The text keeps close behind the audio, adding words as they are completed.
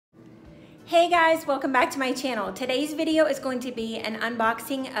Hey guys, welcome back to my channel. Today's video is going to be an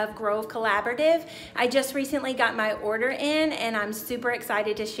unboxing of Grove Collaborative. I just recently got my order in and I'm super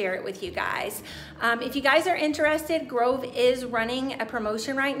excited to share it with you guys. If you guys are interested, Grove is running a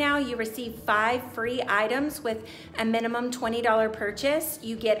promotion right now. You receive 5 free items with a minimum $20 purchase.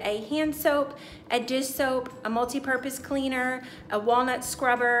 You get a hand soap, a dish soap, a multi-purpose cleaner, a walnut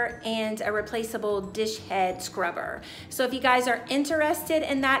scrubber, and a replaceable dish head scrubber. So if you guys are interested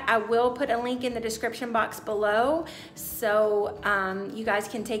in that, I will put a link in the description box below so you guys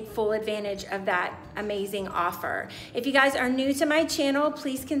can take full advantage of that amazing offer. If you guys are new to my channel,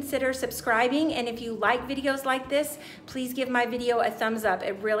 please consider subscribing, and if you like videos like this, please give my video a thumbs up.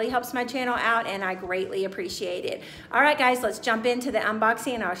 It really helps my channel out and I greatly appreciate it. All right guys, let's jump into the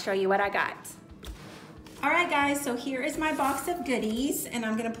unboxing and I'll show you what I got. All right guys, so here is my box of goodies and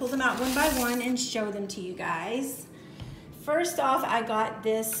I'm gonna pull them out one by one and show them to you guys. First off, I got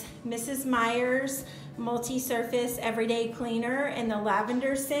this Mrs. Meyer's multi-surface everyday cleaner in the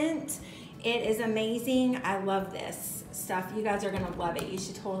lavender scent. It is amazing. I love this stuff. You guys are gonna love it. You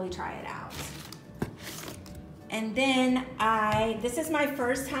should totally try it out. And then this is my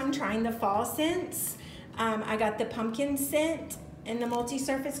first time trying the fall scents. I got the pumpkin scent in the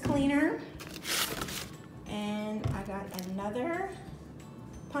multi-surface cleaner. And I got another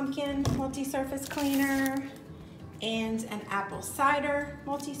pumpkin multi-surface cleaner and an apple cider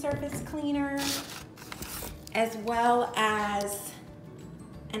multi-surface cleaner, as well as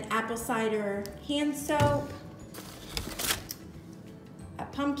an apple cider hand soap, a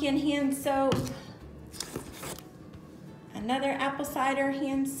pumpkin hand soap, another apple cider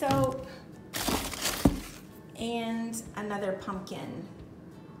hand soap, and another pumpkin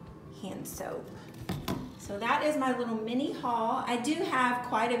hand soap. So that is my little mini haul. I do have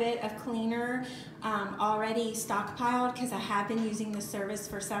quite a bit of cleaner already stockpiled because I have been using the service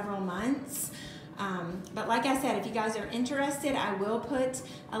for several months. But like I said, if you guys are interested, I will put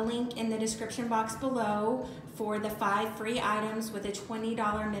a link in the description box below for the 5 free items with a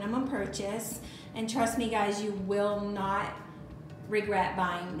 $20 minimum purchase. And trust me guys, you will not regret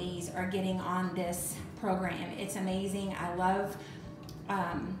buying these or getting on this program. It's amazing. I love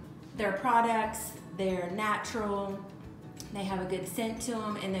their products. They're natural, they have a good scent to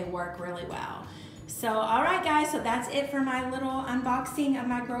them, and they work really well. So, all right guys, so that's it for my little unboxing of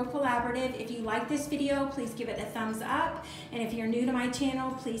my Grove Collaborative. If you like this video, please give it a thumbs up. And if you're new to my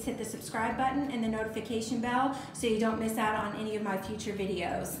channel, please hit the subscribe button and the notification bell so you don't miss out on any of my future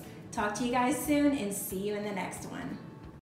videos. Talk to you guys soon and see you in the next one.